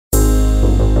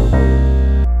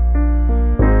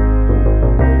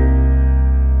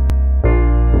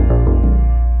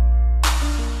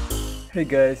Hey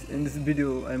guys, in this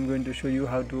video I'm going to show you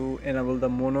how to enable the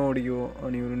mono audio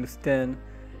on your stand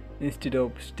instead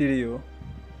of stereo.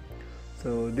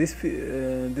 So this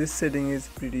setting is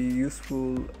pretty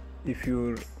useful if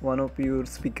one of your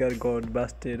speaker got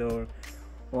busted or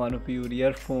one of your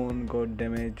earphone got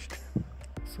damaged.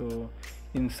 So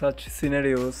in such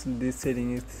scenarios this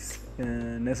setting is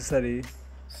necessary.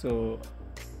 So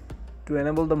to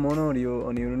enable the mono audio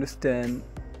on your stand,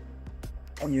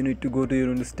 you need to go to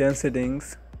your stand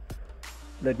settings.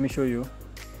 Let me show you.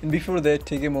 And before that,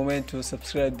 take a moment to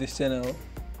subscribe this channel.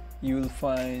 You will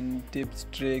find tips,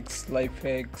 tricks, life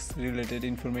hacks, related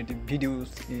informative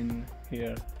videos in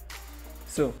here.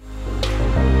 So